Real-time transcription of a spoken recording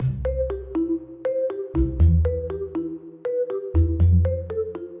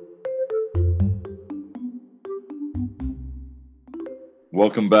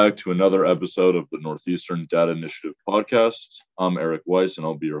Welcome back to another episode of the Northeastern Data Initiative podcast. I'm Eric Weiss, and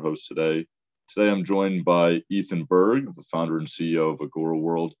I'll be your host today. Today, I'm joined by Ethan Berg, the founder and CEO of Agora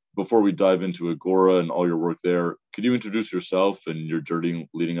World. Before we dive into Agora and all your work there, could you introduce yourself and your journey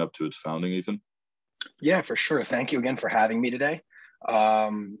leading up to its founding, Ethan? Yeah, for sure. Thank you again for having me today.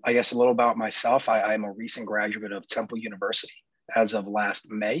 I guess a little about myself. I'm a recent graduate of Temple University as of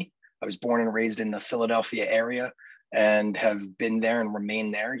last May. I was born and raised in the Philadelphia area and have been there and remain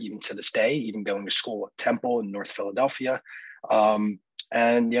there even to this day, even going to school at Temple in North Philadelphia.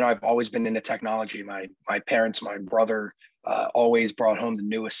 I've always been into technology. My parents, my brother, always brought home the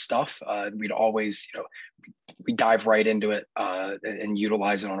newest stuff. We'd always, we dive right into it and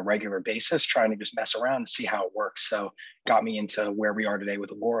utilize it on a regular basis, trying to just mess around and see how it works. So got me into where we are today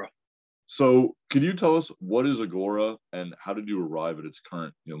with Agora. So could you tell us what is Agora and how did you arrive at its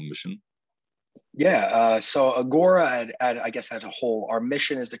current mission? Yeah, so Agora, I guess as a whole, our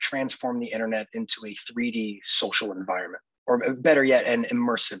mission is to transform the internet into a 3D social environment, or better yet, an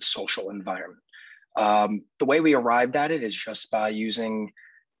immersive social environment. The way we arrived at it is just by using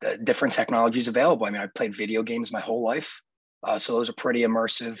the different technologies available. I mean, I've played video games my whole life, so those are pretty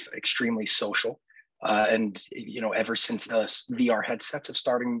immersive, extremely social. Ever since the VR headsets have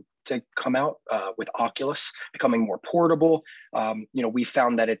starting to come out with Oculus becoming more portable, we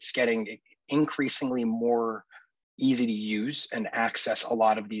found that it's getting increasingly more easy to use and access a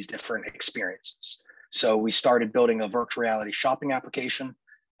lot of these different experiences. So we started building a virtual reality shopping application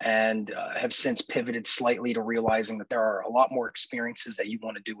and have since pivoted slightly to realizing that there are a lot more experiences that you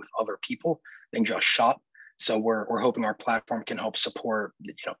want to do with other people than just shop. So we're hoping our platform can help support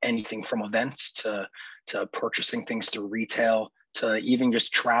anything from events to purchasing things through retail to even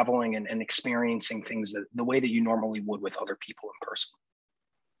just traveling and experiencing things the way that you normally would with other people in person.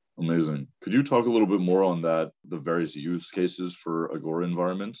 Amazing. Could you talk a little bit more on that, the various use cases for Agora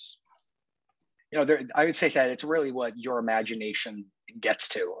environments? I would say that it's really what your imagination gets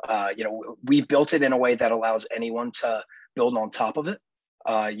to. We've built it in a way that allows anyone to build on top of it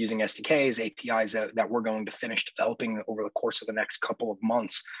using SDKs, APIs that we're going to finish developing over the course of the next couple of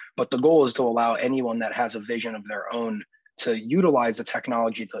months. But the goal is to allow anyone that has a vision of their own to utilize the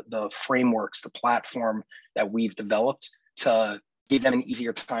technology, the frameworks, the platform that we've developed to give them an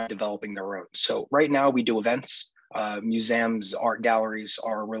easier time developing their own. So right now we do events, museums, art galleries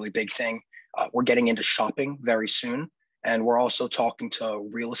are a really big thing. We're getting into shopping very soon. And we're also talking to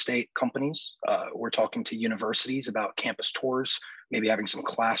real estate companies. We're talking to universities about campus tours, maybe having some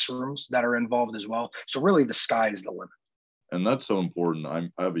classrooms that are involved as well. So really the sky is the limit. And that's so important. I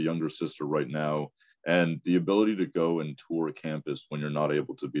have a younger sister right now, and the ability to go and tour a campus when you're not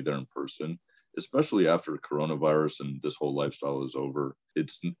able to be there in person, especially after coronavirus and this whole lifestyle is over,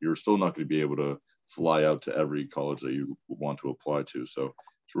 you're still not going to be able to fly out to every college that you want to apply to. So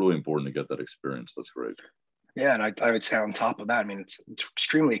it's really important to get that experience. That's great. Yeah, and I would say on top of that, I mean, it's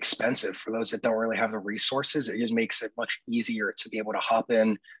extremely expensive for those that don't really have the resources. It just makes it much easier to be able to hop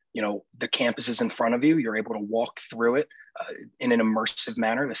in. The campus is in front of you. You're able to walk through it in an immersive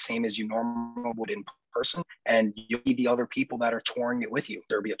manner, the same as you normally would in person. And you'll see the other people that are touring it with you.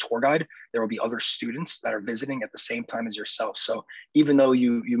 There will be a tour guide. There will be other students that are visiting at the same time as yourself. So even though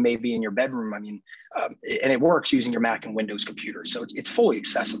you may be in your bedroom, and it works using your Mac and Windows computer. So it's fully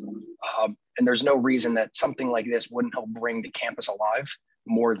accessible. And there's no reason that something like this wouldn't help bring the campus alive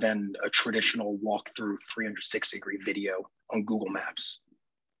more than a traditional walkthrough 360-degree video on Google Maps.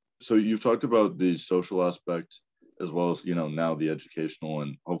 So you've talked about the social aspect as well as, now the educational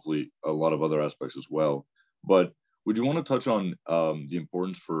and hopefully a lot of other aspects as well. But would you want to touch on the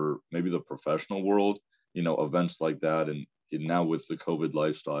importance for maybe the professional world, events like that and now with the COVID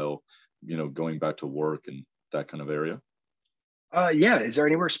lifestyle, going back to work and that kind of area? Yeah. Is there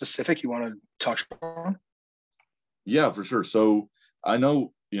anywhere specific you want to touch on? Yeah, for sure. So I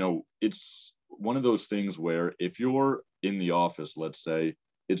know, it's one of those things where if you're in the office, let's say,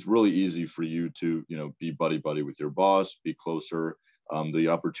 it's really easy for you to, be buddy with your boss, be closer. The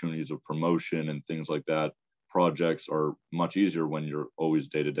opportunities of promotion and things like that, projects are much easier when you're always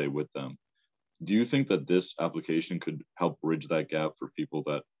day to day with them. Do you think that this application could help bridge that gap for people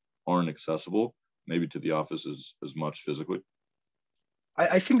that aren't accessible, maybe to the office as much physically?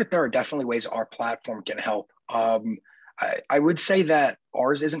 I think that there are definitely ways our platform can help. I would say that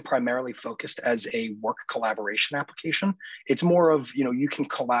ours isn't primarily focused as a work collaboration application. It's more of, you can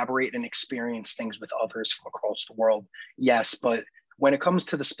collaborate and experience things with others from across the world. Yes, but when it comes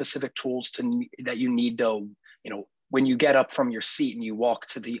to the specific tools that you need to, when you get up from your seat and you walk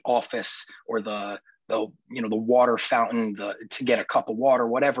to the office or the water fountain to get a cup of water,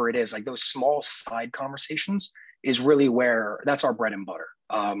 whatever it is, like those small side conversations is really where that's our bread and butter.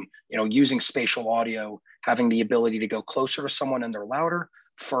 Using spatial audio, having the ability to go closer to someone and they're louder,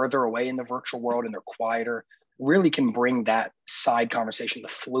 further away in the virtual world and they're quieter, really can bring that side conversation, the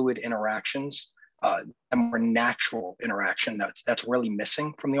fluid interactions, a more natural interaction that's really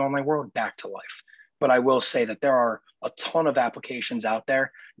missing from the online world back to life. But I will say that there are a ton of applications out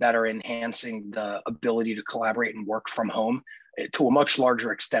there that are enhancing the ability to collaborate and work from home to a much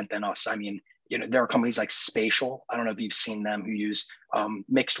larger extent than us. I mean, there are companies like Spatial. I don't know if you've seen them, who use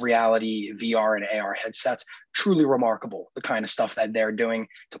mixed reality, VR and AR headsets. Truly remarkable, the kind of stuff that they're doing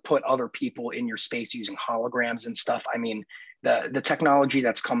to put other people in your space using holograms and stuff. I mean, the technology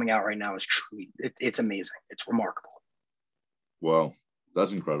that's coming out right now is truly, it's amazing. It's remarkable. Wow,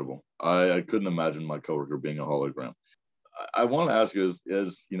 that's incredible. I couldn't imagine my coworker being a hologram. I want to ask you,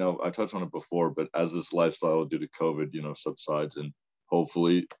 as I touched on it before, but as this lifestyle due to COVID, subsides and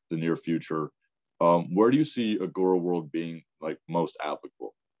hopefully the near future, where do you see Agora World being like most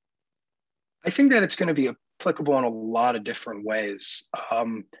applicable? I think that it's going to be applicable in a lot of different ways.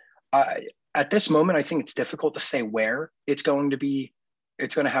 At this moment, I think it's difficult to say where it's going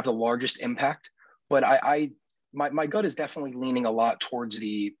to have the largest impact, but my gut is definitely leaning a lot towards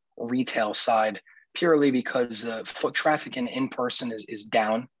the retail side, purely because foot traffic and in-person is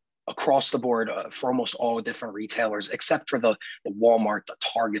down across the board for almost all different retailers, except for the Walmart, the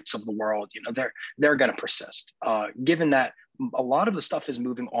Targets of the world. They're going to persist, given that a lot of the stuff is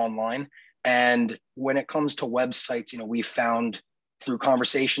moving online. And when it comes to websites, we found through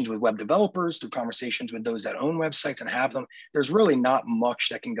conversations with web developers, through conversations with those that own websites and have them, there's really not much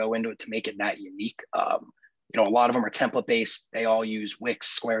that can go into it to make it that unique. A lot of them are template based. They all use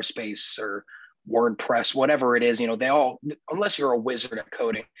Wix, Squarespace, or WordPress, whatever it is. They all, unless you're a wizard at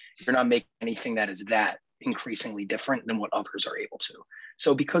coding, you're not making anything that is that increasingly different than what others are able to.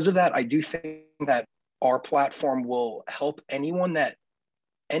 So because of that, I do think that our platform will help any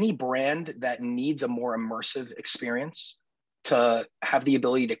brand that needs a more immersive experience to have the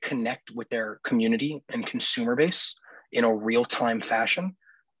ability to connect with their community and consumer base in a real-time fashion.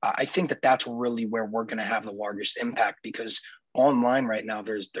 I think that that's really where we're going to have the largest impact, because online right now,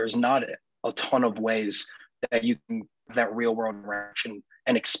 there's not a ton of ways that you can have that real world interaction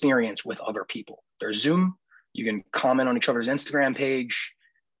and experience with other people. There's Zoom, you can comment on each other's Instagram page,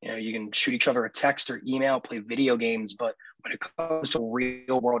 you can shoot each other a text or email, play video games, but when it comes to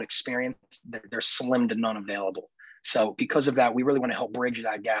real world experience, they're slim to none available. So because of that, we really want to help bridge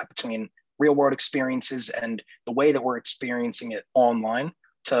that gap between real world experiences and the way that we're experiencing it online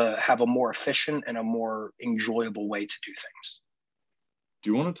to have a more efficient and a more enjoyable way to do things. Do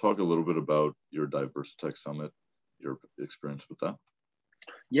you want to talk a little bit about your Diversitech Summit, your experience with that?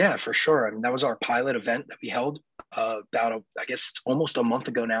 Yeah, for sure. I mean, that was our pilot event that we held I guess almost a month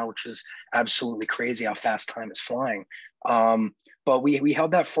ago now, which is absolutely crazy how fast time is flying. But we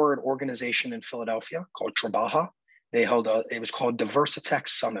held that for an organization in Philadelphia called Trabaja. It was called Diversitech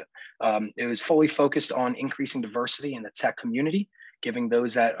Summit. It was fully focused on increasing diversity in the tech community, giving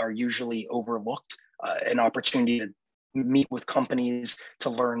those that are usually overlooked an opportunity to meet with companies, to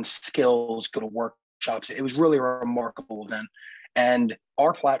learn skills, go to workshops. It was really a remarkable event. And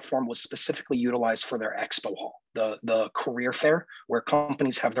our platform was specifically utilized for their expo hall, the career fair, where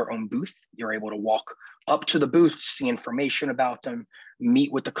companies have their own booth. You're able to walk up to the booth, see information about them,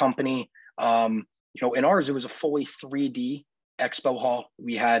 meet with the company. In ours, it was a fully 3D expo hall.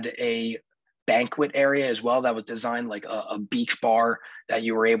 We had a banquet area as well that was designed like a beach bar that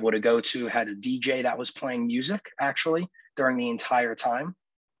you were able to go to, had a DJ that was playing music actually during the entire time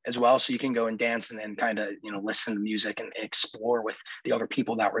as well. So you can go and dance and kind of, listen to music and explore with the other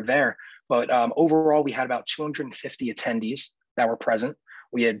people that were there. But overall, we had about 250 attendees that were present.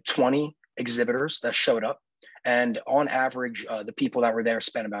 We had 20 exhibitors that showed up. And on average, the people that were there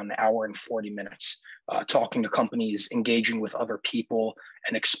spent about an hour and 40 minutes talking to companies, engaging with other people,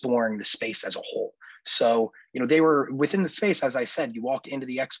 and exploring the space as a whole. So, they were within the space. As I said, you walk into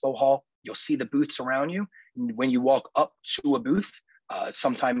the expo hall, you'll see the booths around you. When you walk up to a booth,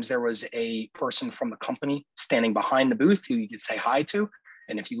 sometimes there was a person from the company standing behind the booth who you could say hi to.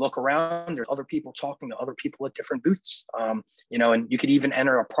 And if you look around, there's other people talking to other people at different booths, and you could even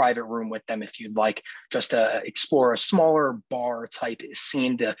enter a private room with them if you'd like, just to explore a smaller bar type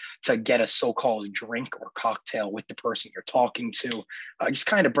scene to get a so-called drink or cocktail with the person you're talking to, just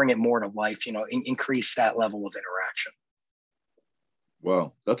kind of bring it more to life, increase that level of interaction.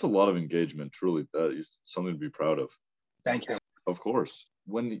 Wow, that's a lot of engagement. Truly, that is something to be proud of. Thank you. Of course.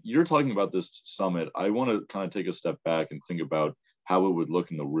 When you're talking about this summit, I want to kind of take a step back and think about how it would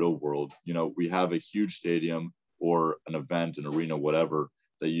look in the real world. We have a huge stadium or an event, an arena, whatever,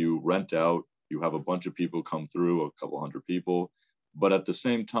 that you rent out you have a bunch of people come through, a couple hundred people, but at the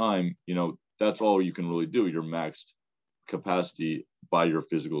same time, that's all you can really do. You're maxed capacity by your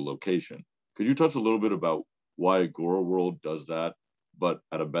physical location. Could you touch a little bit about why Agora World does that, but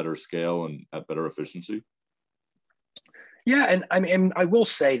at a better scale and at better efficiency? Yeah, and I mean, I will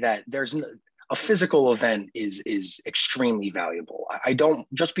say that a physical event is extremely valuable. I don't,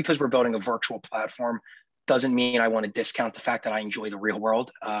 just because we're building a virtual platform doesn't mean I want to discount the fact that I enjoy the real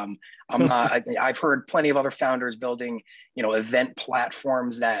world. I'm not. I've heard plenty of other founders building, event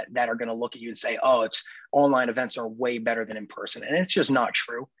platforms that are going to look at you and say, "Oh, it's online events are way better than in person," and it's just not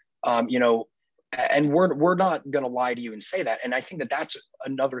true. And we're not going to lie to you and say that. And I think that that's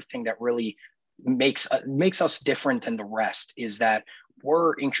another thing that really makes us different than the rest, is that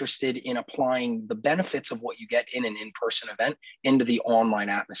we're interested in applying the benefits of what you get in an in-person event into the online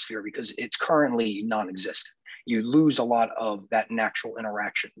atmosphere, because it's currently non-existent. You lose a lot of that natural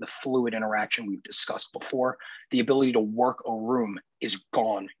interaction, the fluid interaction we've discussed before. The ability to work a room is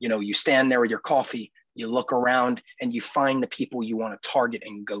gone. You stand there with your coffee, you look around, and you find the people you want to target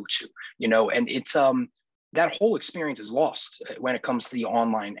and go to, and it's that whole experience is lost when it comes to the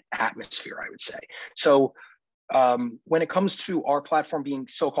online atmosphere, I would say. So when it comes to our platform being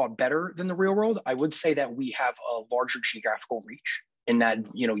so-called better than the real world, I would say that we have a larger geographical reach, in that,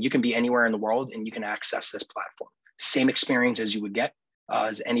 you can be anywhere in the world and you can access this platform. Same experience as you would get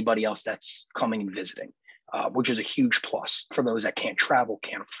as anybody else that's coming and visiting, which is a huge plus for those that can't travel,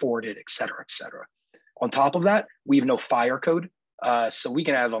 can't afford it, et cetera, et cetera. On top of that, we have no fire code. So we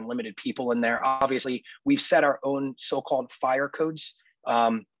can have unlimited people in there. Obviously, we've set our own so-called fire codes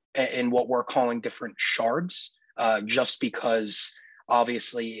in what we're calling different shards, just because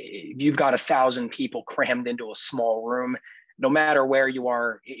obviously if you've got 1,000 people crammed into a small room, no matter where you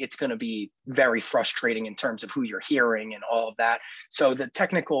are, it's going to be very frustrating in terms of who you're hearing and all of that. So the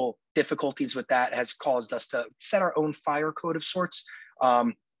technical difficulties with that has caused us to set our own fire code of sorts.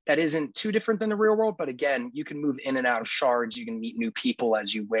 That isn't too different than the real world, but again, you can move in and out of shards. You can meet new people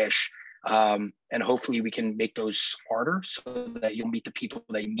as you wish. And hopefully we can make those harder so that you'll meet the people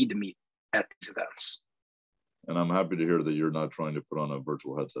that you need to meet at these events. And I'm happy to hear that you're not trying to put on a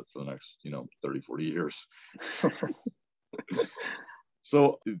virtual headset for the next, 30, 40 years.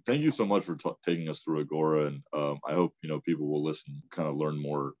 So thank you so much for taking us through Agora. And I hope, people will listen, kind of learn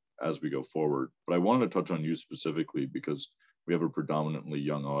more as we go forward. But I wanted to touch on you specifically because we have a predominantly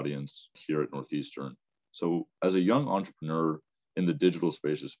young audience here at Northeastern. So as a young entrepreneur in the digital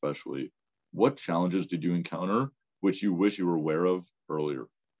space especially, what challenges did you encounter which you wish you were aware of earlier?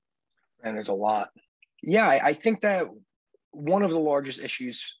 And there's a lot. Yeah, I think that one of the largest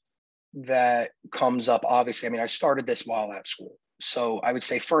issues that comes up, obviously, I started this while at school. So I would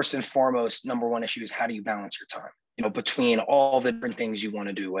say first and foremost, number one issue is how do you balance your time? Between all the different things you want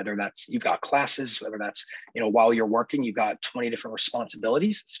to do, whether that's you've got classes, whether that's, while you're working, you've got 20 different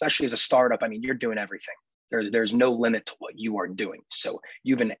responsibilities, especially as a startup. You're doing everything. There's no limit to what you are doing. So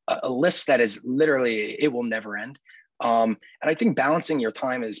you've a list that is literally, it will never end. And I think balancing your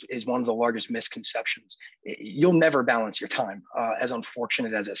time is one of the largest misconceptions. You'll never balance your time, as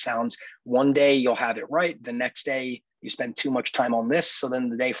unfortunate as it sounds. One day you'll have it right. The next day you spend too much time on this. So then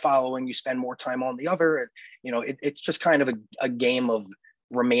the day following you spend more time on the other. It's just kind of a game of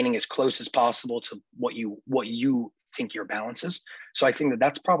remaining as close as possible to what you think your balance is. So I think that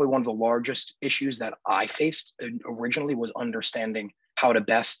that's probably one of the largest issues that I faced originally, was understanding how to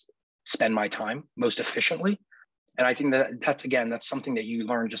best spend my time most efficiently. And I think that's something that you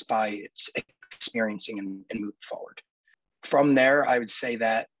learn just by experiencing and moving forward. From there, I would say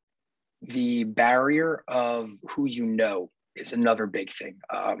that the barrier of who you know is another big thing.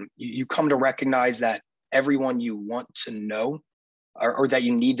 You come to recognize that everyone you want to know or that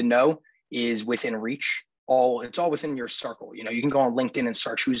you need to know is within reach. It's all within your circle. You can go on LinkedIn and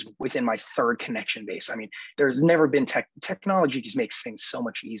search who's within my third connection base. There's never been technology just makes things so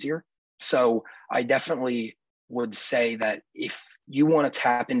much easier. So I definitely would say that if you want to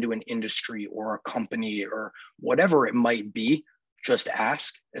tap into an industry or a company or whatever it might be, just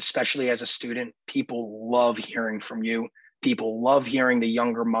ask, especially as a student. People love hearing from you. People love hearing the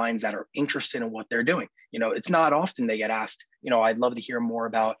younger minds that are interested in what they're doing. It's not often they get asked, I'd love to hear more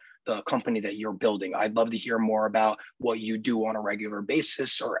about the company that you're building. I'd love to hear more about what you do on a regular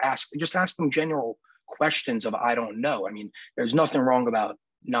basis, or ask them general questions of, I don't know. There's nothing wrong about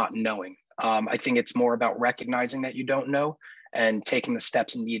not knowing. I think it's more about recognizing that you don't know and taking the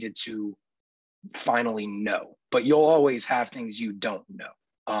steps needed to finally know. But you'll always have things you don't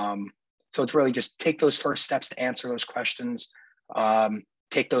know. So it's really just take those first steps to answer those questions.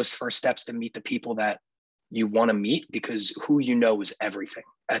 Take those first steps to meet the people that you want to meet, because who you know is everything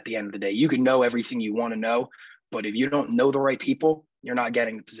at the end of the day. You can know everything you want to know, but if you don't know the right people, you're not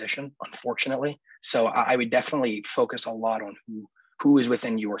getting the position, unfortunately. So I would definitely focus a lot on who is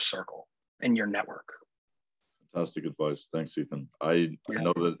within your circle and your network. Fantastic advice. Thanks, Ethan. I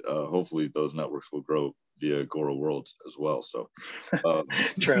know that hopefully those networks will grow via Agora World as well. So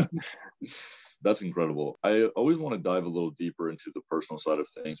True. That's incredible. I always want to dive a little deeper into the personal side of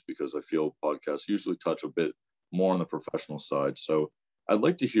things because I feel podcasts usually touch a bit more on the professional side. So I'd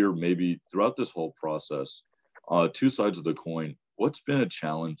like to hear maybe throughout this whole process, two sides of the coin. What's been a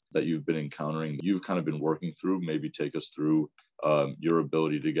challenge that you've been encountering, that you've kind of been working through? Maybe take us through your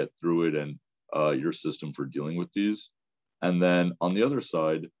ability to get through it and your system for dealing with these. And then on the other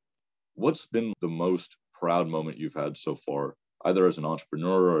side, what's been the most proud moment you've had so far, either as an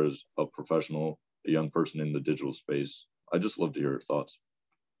entrepreneur or as a professional, a young person in the digital space? I'd just love to hear your thoughts.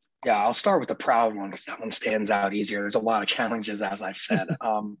 Yeah, I'll start with the proud one because that one stands out easier. There's a lot of challenges, as I've said.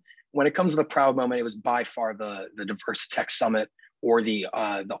 When it comes to the proud moment, it was by far the Diversitech Summit, or the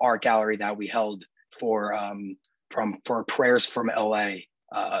art gallery that we held for Prayers from LA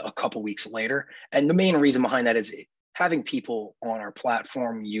a couple weeks later. And the main reason behind that is having people on our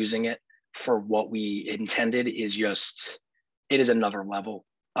platform using it for what we intended is just, it is another level.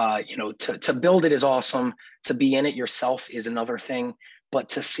 To build it is awesome. To be in it yourself is another thing. But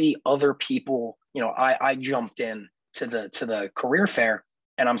to see other people, I jumped in to the career fair,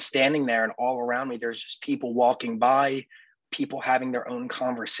 and I'm standing there, and all around me, there's just people walking by, people having their own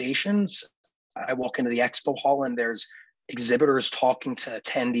conversations. I walk into the expo hall, and there's exhibitors talking to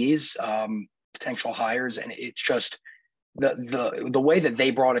attendees, potential hires, and it's just the way that they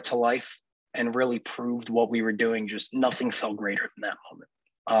brought it to life and really proved what we were doing. Just nothing felt greater than that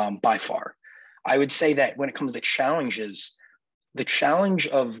moment, by far. I would say that when it comes to challenges, the challenge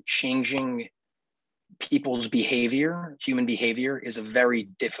of changing people's behavior, human behavior, is a very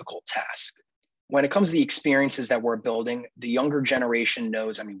difficult task. When it comes to the experiences that we're building, the younger generation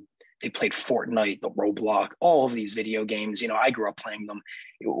knows, they played Fortnite, the Roblox, all of these video games. I grew up playing them.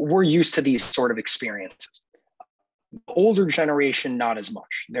 We're used to these sort of experiences. The older generation, not as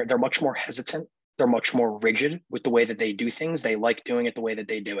much. They're much more hesitant. They're much more rigid with the way that they do things. They like doing it the way that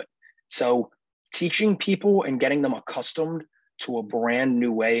they do it. So teaching people and getting them accustomed to a brand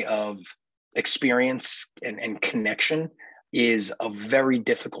new way of experience and connection is a very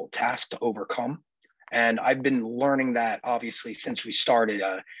difficult task to overcome. And I've been learning that, obviously, since we started,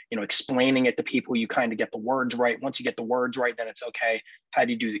 explaining it to people. You kind of get the words right. Once you get the words right, then it's okay. How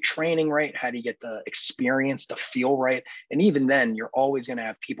do you do the training right? How do you get the experience to feel right? And even then, you're always going to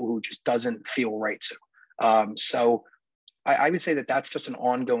have people who just doesn't feel right to. So I would say that that's just an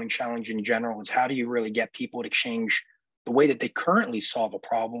ongoing challenge in general, is how do you really get people to change the way that they currently solve a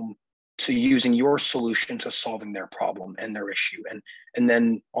problem to using your solution to solving their problem and their issue. And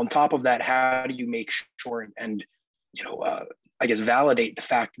then on top of that, how do you make sure and validate the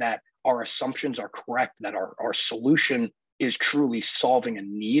fact that our assumptions are correct, that our solution is truly solving a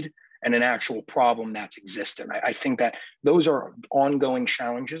need and an actual problem that's existent. I think that those are ongoing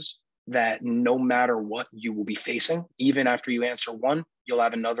challenges that no matter what you will be facing, even after you answer one, you'll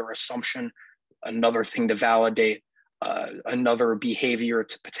have another assumption, another thing to validate, another behavior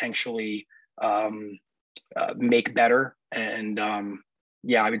to potentially make better. And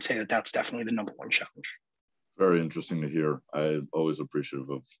I would say that that's definitely the number one challenge. Very interesting to hear. I'm always appreciative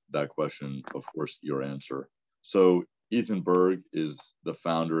of that question, of course, your answer. So Ethan Berg is the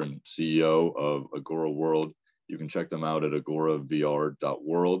founder and CEO of Agora World. You can check them out at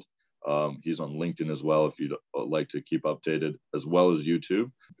agoravr.world. He's on LinkedIn as well if you'd like to keep updated, as well as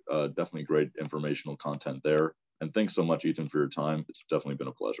YouTube. Definitely great informational content there. And thanks so much, Ethan, for your time. It's definitely been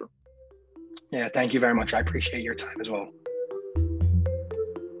a pleasure. Yeah, thank you very much. I appreciate your time as well.